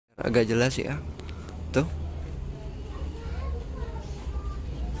agak jelas ya. Tuh.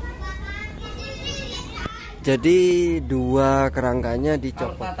 Jadi dua kerangkanya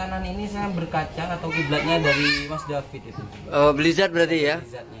dicopot. Kalau tatanan ini saya berkaca atau kiblatnya dari Mas David itu. Oh, Blizzard berarti ya?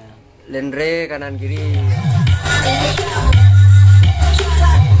 Blizzardnya. Lendre kanan kiri.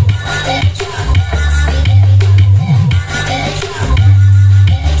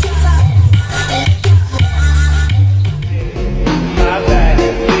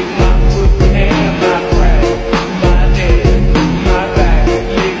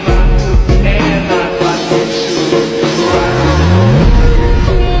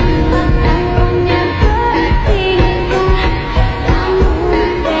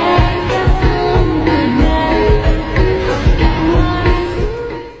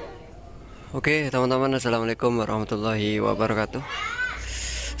 Oke teman-teman, assalamualaikum warahmatullahi wabarakatuh.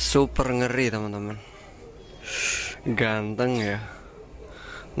 Super ngeri teman-teman, ganteng ya,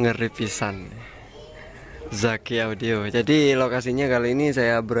 ngeri pisan. ZACKY audio. Jadi lokasinya kali ini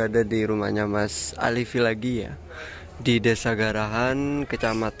saya berada di rumahnya Mas Alifi lagi ya, di Desa Garahan,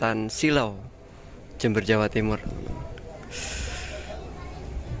 Kecamatan Silau, Jember, Jawa Timur.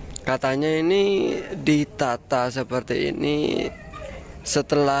 Katanya ini ditata seperti ini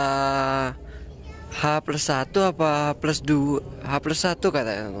setelah H+1 apa +2, H+1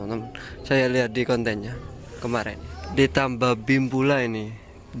 katanya teman-teman. Saya lihat di kontennya kemarin. Ditambah BIM pula ini,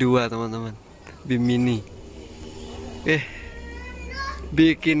 2 teman-teman, BIM mini.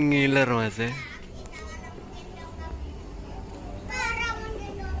 Bikin ngiler mas ya.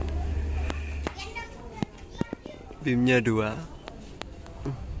 BIM-nya 2.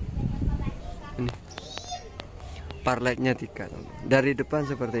 Ini parletnya 3 teman. Dari depan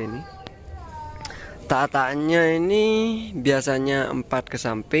seperti ini. Tataannya ini biasanya 4 ke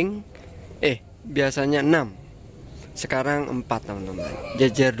samping, biasanya 6, sekarang 4 teman-teman,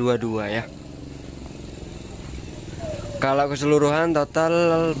 jejer 22 ya. Kalau keseluruhan total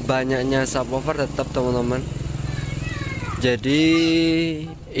banyaknya subwoofer tetap teman-teman. Jadi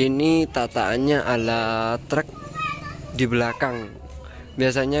ini tataannya ala truk di belakang,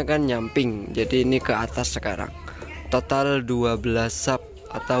 biasanya kan nyamping, jadi ini ke atas sekarang. Total 12 sub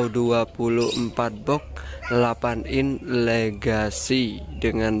atau 24 box 8 in legacy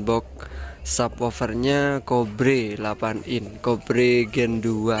dengan box subwoofernya COBRE 8 in, COBRE Gen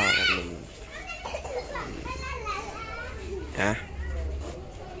 2 ya.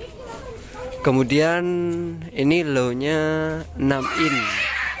 Kemudian ini low-nya 6 in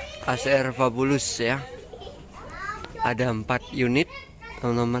ACR Fabulous ya. Ada 4 unit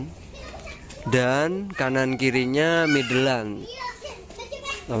teman-teman. Dan kanan kirinya middlean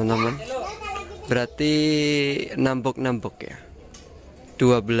teman-teman, berarti 6 box ya,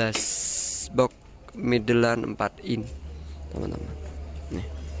 12 box middlean 4 in teman-teman. Nih,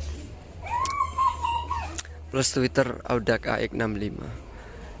 plus Twitter Audak AX65.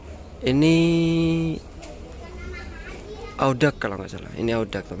 Ini Audak kalau nggak salah, ini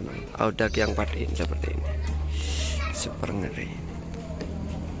Audak teman-teman, Audak yang 4 in seperti ini, super ngeri.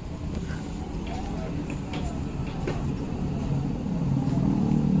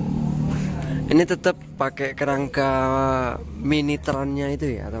 Ini tetap pakai kerangka miniaturnya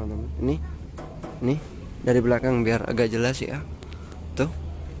itu ya teman-teman. Ini dari belakang biar agak jelas ya. Tuh.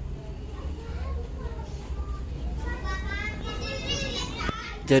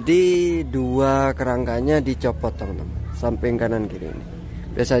 Jadi dua kerangkanya dicopot teman-teman, samping kanan kiri ini.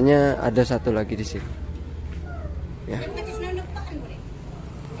 Biasanya ada satu lagi di sini. Ya.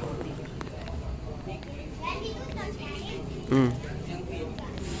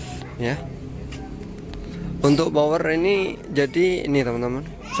 Ya. Untuk power ini jadi ini teman-teman,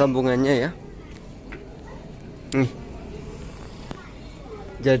 sambungannya ya.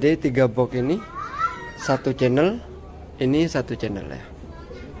 Jadi 3 box ini 1 channel, ini 1 channel ya.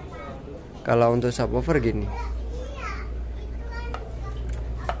 Kalau untuk subwoofer gini.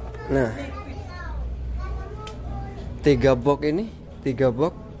 Nah, 3 box ini, 3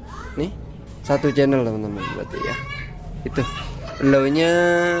 box nih 1 channel teman-teman berarti ya. Itu low-nya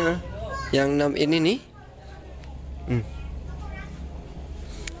yang 6 ini nih.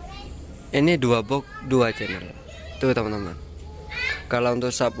 Ini 2 box 2 channel tuh teman-teman. Kalau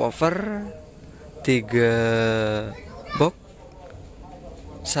untuk subwoofer 3 box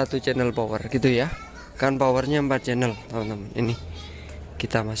 1 channel power gitu ya. Kan powernya 4 channel teman-teman. Ini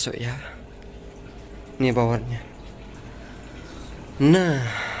kita masuk ya, ini powernya. Nah,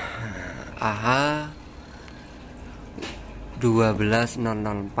 AH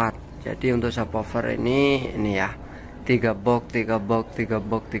 12004. Jadi untuk subwoofer ini ya 3 box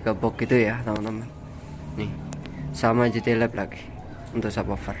gitu ya teman-teman. Nih sama JT Lab lagi. untuk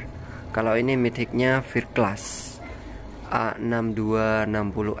subwoofer. Kalau ini mid hignya Vir Class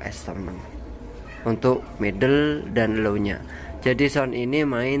A6260S teman, untuk middle dan low nya. Jadi sound ini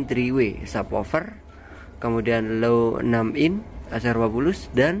main 3-way subwoofer, kemudian low 6 in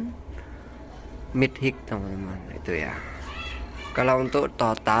AC20 dan mid hig teman-teman, itu ya. Kalau untuk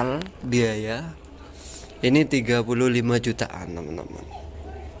total biaya ini 35 jutaan teman-teman.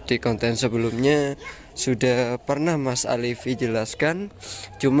 Di konten sebelumnya sudah pernah Mas Alifi jelaskan,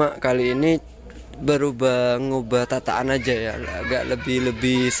 cuma kali ini ngubah tataan aja ya, agak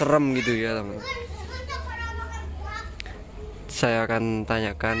lebih serem gitu ya teman-teman. Saya akan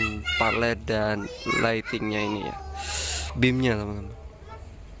tanyakan part LED dan lightingnya ini ya, beamnya teman-teman.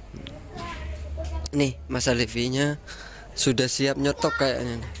 Nih Mas Alifi-nya sudah siap nyetok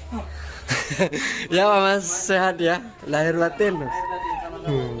kayaknya nih. Ya Mas, sehat ya, lahir batin Mas.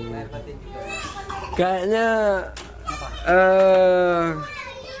 Kayaknya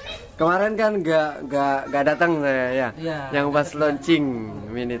kemarin kan nggak datang saya ya, yang pas launching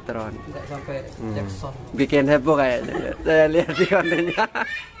Minitron. Nggak sampai Jackson. Bikin heboh kayaknya. Saya lihat di kontennya.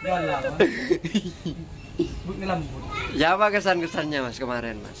 Ya apa kesan-kesannya Mas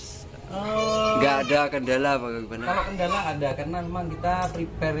kemarin Mas? Nggak ada kendala apa gimana? Kalau kendala ada, karena memang kita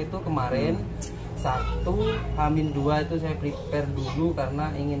prepare itu kemarin H-2 itu saya prepare dulu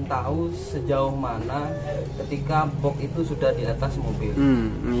karena ingin tahu sejauh mana ketika box itu sudah di atas mobil.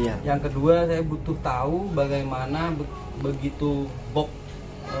 Iya. Yang kedua, saya butuh tahu bagaimana begitu box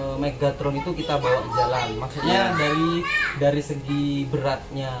Megatron itu kita bawa jalan. Maksudnya dari segi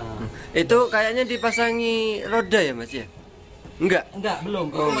beratnya. Itu kayaknya dipasangi roda ya Mas ya? Enggak, belum.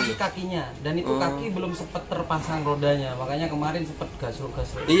 Itu masih kakinya, dan itu kaki belum sempat terpasang rodanya. Makanya kemarin sempat gasruk.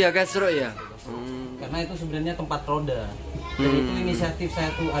 Iya, gasruk ya. Karena itu sebenarnya tempat roda. Dan itu inisiatif saya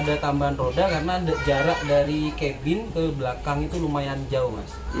tuh ada tambahan roda karena jarak dari kabin ke belakang itu lumayan jauh,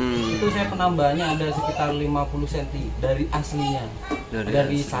 Mas. Itu saya penambahannya ada sekitar 50 cm dari aslinya.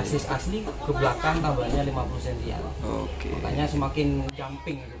 Dari sasis asli ke belakang tambahnya 50 cm. Oke. Makanya semakin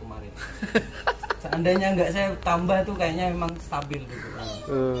jumping itu kemarin. Seandainya nggak saya tambah tuh kayaknya memang stabil gitu.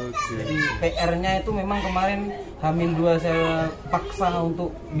 Jadi PR-nya itu memang kemarin H-2 saya paksa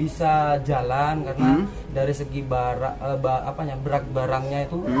untuk bisa jalan karena dari segi berat barangnya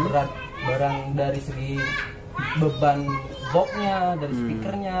itu berat barang dari segi beban boxnya, dari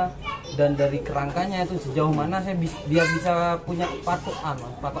speakernya dan dari kerangkanya itu sejauh mana saya biar bisa punya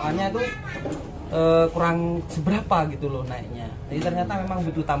patokannya itu kurang seberapa gitu loh naiknya. Jadi ternyata memang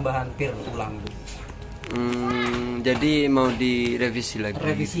butuh tambahan pir tulang. Jadi mau direvisi lagi.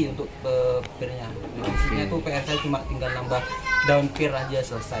 Revisi untuk pirnya. Revisinya tuh PR saya cuma tinggal nambah daun pir aja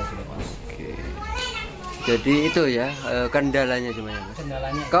selesai sudah Mas. Oke. Jadi itu ya kendalanya cuma ya Mas.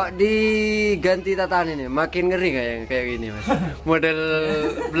 Kendalanya. Kok diganti tatanan ini makin ngeri kayak gini Mas. Model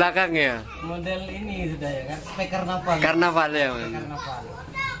belakang ya. Model ini sudah ya kan. Karnaval. Karnaval ya Mas. Karnaval.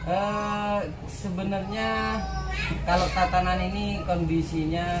 Sebenarnya kalau tatanan ini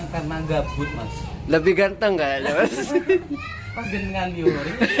kondisinya karena gabut Mas. Lebih ganteng kayaknya Mas. Pas dengan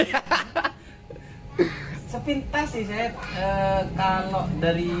Horeg. Sepintas sih saya kalau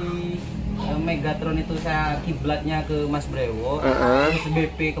dari Megatron itu saya kiblatnya ke Mas Brewog. Terus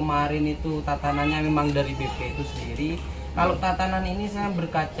BP kemarin itu tatanannya memang dari BP itu sendiri. Kalau tatanan ini saya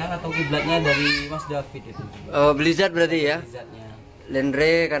berkaca atau kiblatnya dari Mas David itu. Oh, Blizzard berarti ya? Blizzardnya.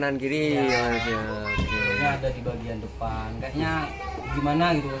 Lendre kanan kiri ya. Oke. Ada di bagian depan. Kayaknya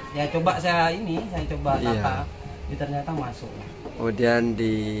gimana gitu. Ya coba saya coba tata. Ini ternyata masuk. Kemudian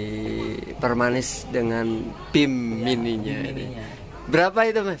dipermanis dengan PIM mininya. Berapa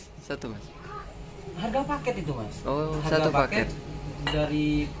itu Mas? Satu Mas? Harga paket itu Mas. Oh, harga satu paket.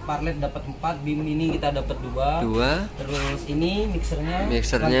 Dari parlet dapat 4, BIM ini kita dapat 2. Terus ini mixernya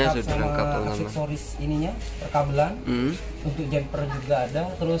sudah lengkap teman-teman. Aksesoris ininya, perkabelan. Untuk jember juga ada,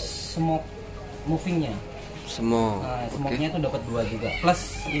 terus smoke movingnya. Smoke-nya itu dapat 2 juga.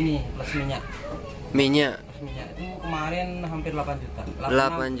 Plus minyak. Minyak itu kemarin hampir 8 juta.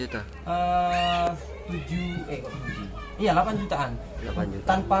 8 juta. 8 jutaan. 8 juta.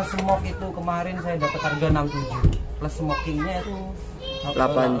 Tanpa smoke itu kemarin saya dapat harga 67. Plus smokingnya itu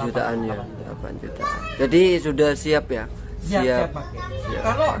 8 jutaan ya. 8 jutaan. Jadi sudah siap ya? Siap pakai.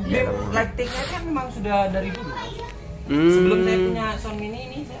 Kalau lightingnya kan memang sudah dari dulu. Sebelum saya punya sound mini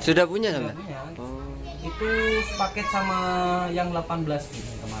ini sudah punya sama? Itu sepaket sama yang 18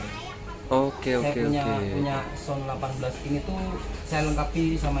 ini kemarin. Oke. Punya sound 18 ini tuh saya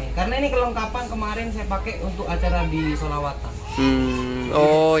lengkapi sama ini. Karena ini kelengkapan kemarin saya pakai untuk acara di Solawatan.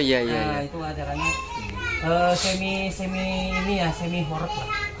 Iya. Itu acaranya semi Horeg lah.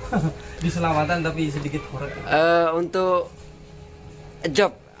 Di Selawatan tapi sedikit Horeg. Untuk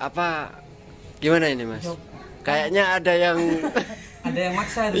job apa gimana ini Mas? Job. Kayaknya ada yang Ada yang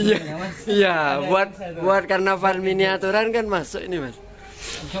maksa itu iya, sebenarnya, Mas. iya, Ada yang buat maksa itu. buat karnaval miniaturan kan masuk ini Mas.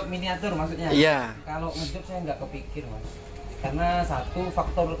 Job miniatur maksudnya. Iya. Kalau ngejob saya nggak kepikir Mas. Karena satu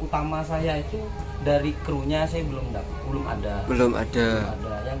faktor utama saya itu dari krunya saya belum ada. Belum ada. Belum ada.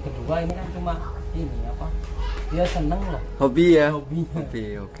 Yang kedua ini kan cuma ini apa? Dia seneng loh. Hobi ya. Hobinya. Hobi,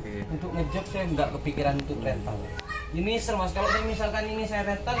 oke. Untuk ngejob saya nggak kepikiran untuk rental. Ini ser Mas, kalau saya misalkan ini saya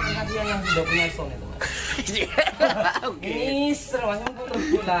rental, kasihan yang sudah punya sound itu Mas. Ini ser Mas, untuk terus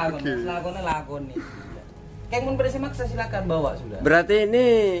lakon nih. Kayak mau berisi maksa silakan bawa sudah. Berarti ini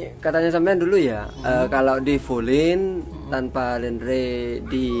katanya sampean dulu ya, kalau di fullin tanpa lenre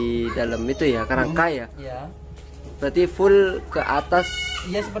di dalam itu ya, kerangka ya. Iya. Berarti full ke atas.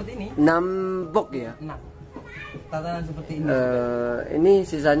 Iya seperti ini. 6 box ya. Nah, tatanan seperti ini. Ini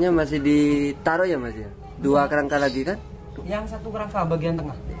sisanya masih ditaruh ya Mas ya. 2 kerangka lagi kan? Yang satu kerangka bagian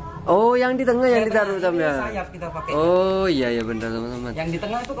tengah. Oh, yang di tengah yang Yang ditaruh tengah, ini sampean. sayap kita pakai. Oh iya ya benar teman-teman. Yang di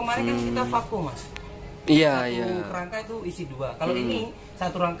tengah itu kemarin kan kita vakum Mas. Iya Satu iya. kerangka itu isi 2. Kalau ini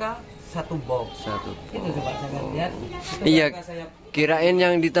satu rangka satu box. Satu. Itu coba saya lihat. Itu Iya. kerangka sayap. Kirain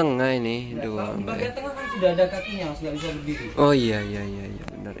yang di tengah ini Ya, dua. kalau di bagian tengah kan sudah ada kakinya Mas, nggak bisa berdiri. Oh iya iya iya iya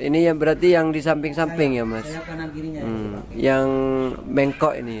benar. Ini yang berarti yang di samping-samping ya Mas. Sayap kanan kirinya. Yang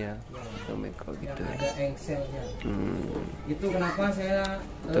bengkok ini ya. Yang bengkok Yang gitu. ada engselnya. Hmm. Itu kenapa saya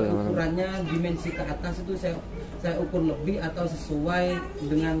ukurannya dimensi ke atas itu saya ukur lebih atau sesuai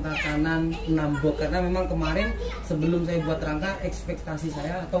dengan tatanan 6 box, karena memang kemarin sebelum saya buat rangka ekspektasi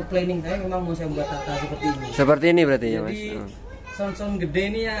saya atau planning saya memang mau saya buat tata seperti ini. Seperti ini berarti ya Mas. Jadi sound gede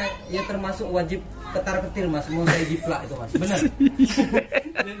ini ya termasuk wajib ketar ketir Mas, mau saya jiplak itu Mas, benar.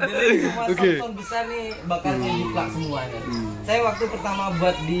 Jadi semua sound besar nih bakal saya jiplak semuanya. Saya waktu pertama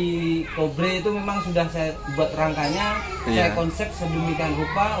buat di COBRE itu memang sudah saya buat rangkanya, saya konsep sedemikian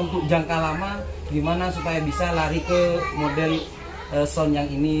rupa untuk jangka lama gimana supaya bisa lari ke model sound yang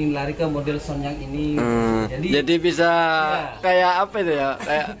ini, lari ke model sound yang ini. Jadi bisa kayak apa itu ya?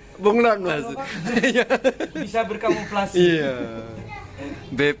 Kayak bunglon Mas. Bisa berkamuflase. Iya.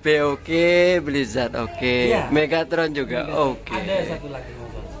 BP oke, Blizzard oke, Iya. Megatron juga oke. Ada satu lagi Mas.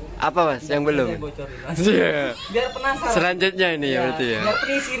 Apa Mas yang belum? Saya bocorin Mas. Iya. Biar penasaran. Selanjutnya ini ya berarti ya. Biar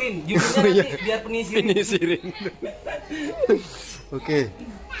penisirin, judulnya nanti biar penisirin. Penisirin. Oke.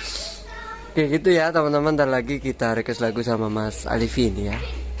 Oke gitu ya teman-teman, ntar lagi kita request lagu sama Mas Alifi ini ya.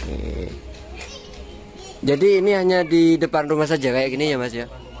 Oke. Jadi ini hanya di depan rumah saja kayak gini ya Mas ya.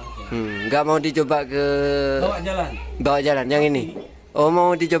 Nggak mau dicoba ke bawa jalan yang ini. Oh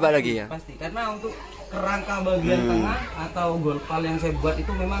mau dicoba lagi ya? Pasti, karena untuk kerangka bagian tengah atau golpal yang saya buat itu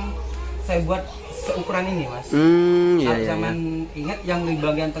memang saya buat seukuran ini Mas. Iya, iya, Zaman ingat yang di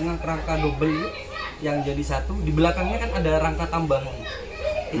bagian tengah kerangka double itu yang jadi satu, di belakangnya kan ada rangka tambahan.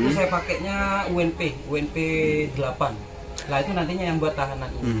 Itu saya pakainya UNP 8. Lah itu nantinya yang buat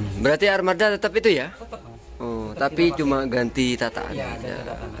tahanan ini. Berarti armada tetap itu ya? Tetap Mas. Oh, Tetap tapi kita cuma ganti tataan Iya, aja. ganti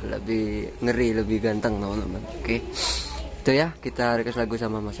tatanan. Lebih ngeri, lebih ganteng teman-teman. Oke. Itu ya, kita request lagu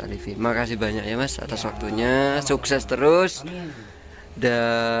sama Mas Alifi. Makasih banyak ya Mas atas waktunya. Sukses terus. Amin.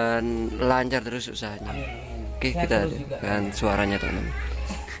 Dan lancar terus usahanya. Amin. Oke, Saya kita terus juga. dengan suaranya teman-teman.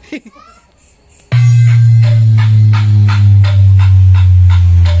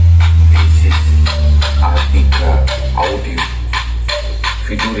 This is Artika Audio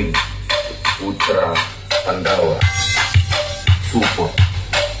featuring Putra Pandawa support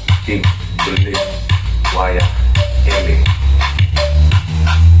tim Beli Wayang Ele.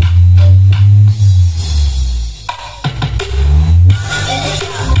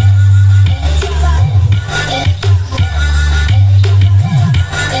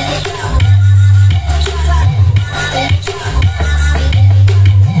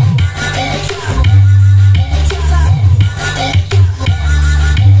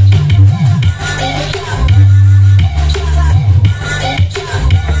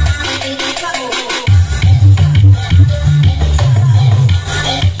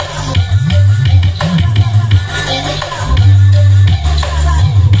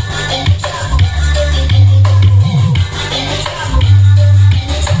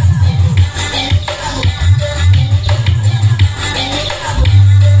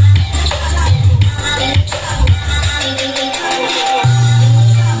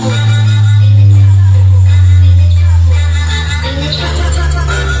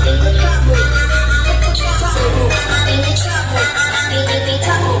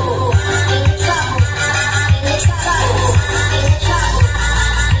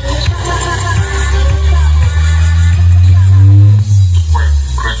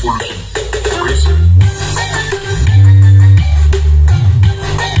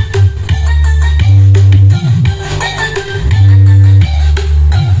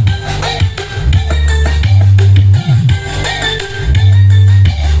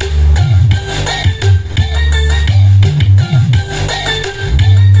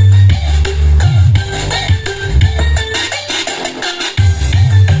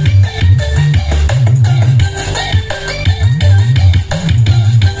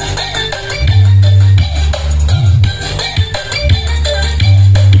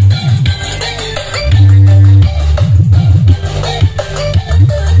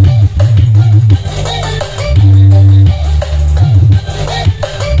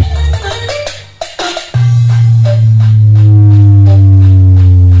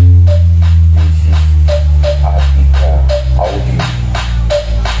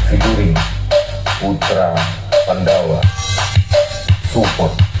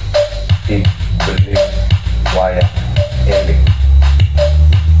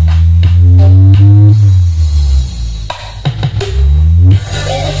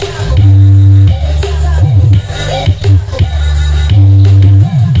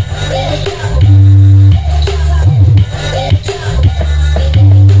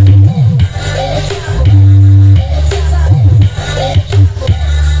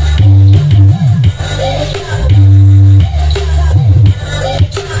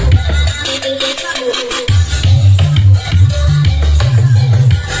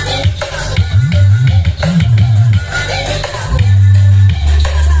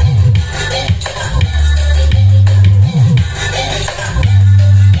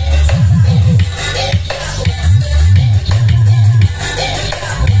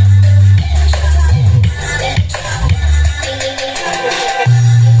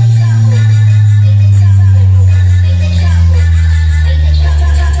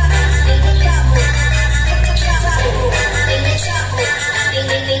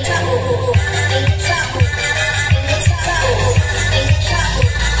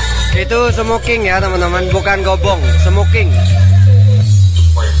 itu smoking ya teman-teman, bukan gobong, smoking.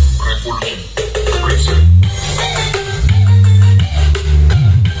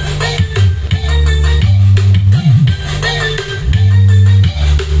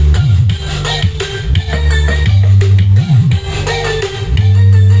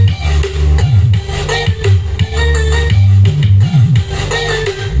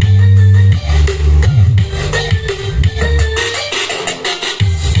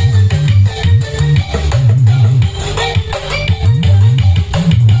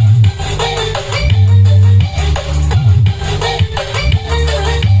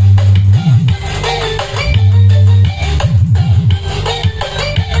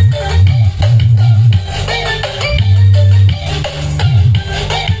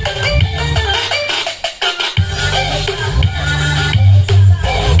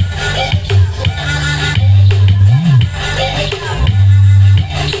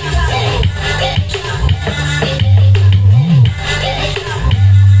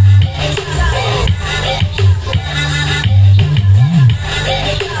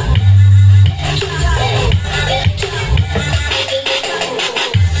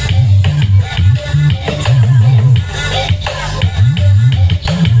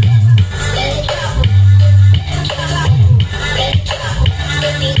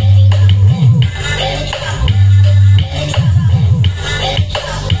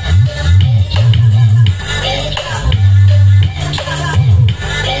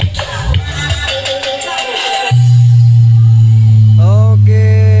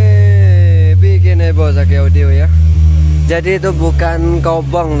 ZACKY audio ya. Jadi itu bukan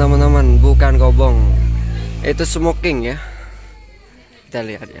kobong teman-teman, bukan kobong, itu smoking ya. Kita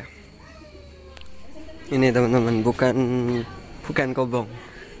lihat ya. Ini teman-teman, bukan kobong.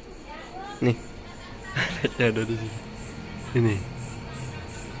 Nih, ada di sini. Ini.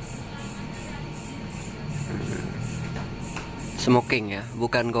 Smoking ya,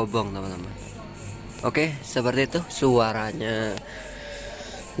 bukan kobong teman-teman. Oke, seperti itu suaranya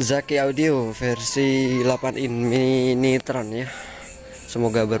ZACKY audio versi 8 in miniatur ya.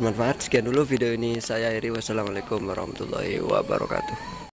 Semoga bermanfaat. Sekian dulu video ini, saya akhiri. Wassalamualaikum warahmatullahi wabarakatuh.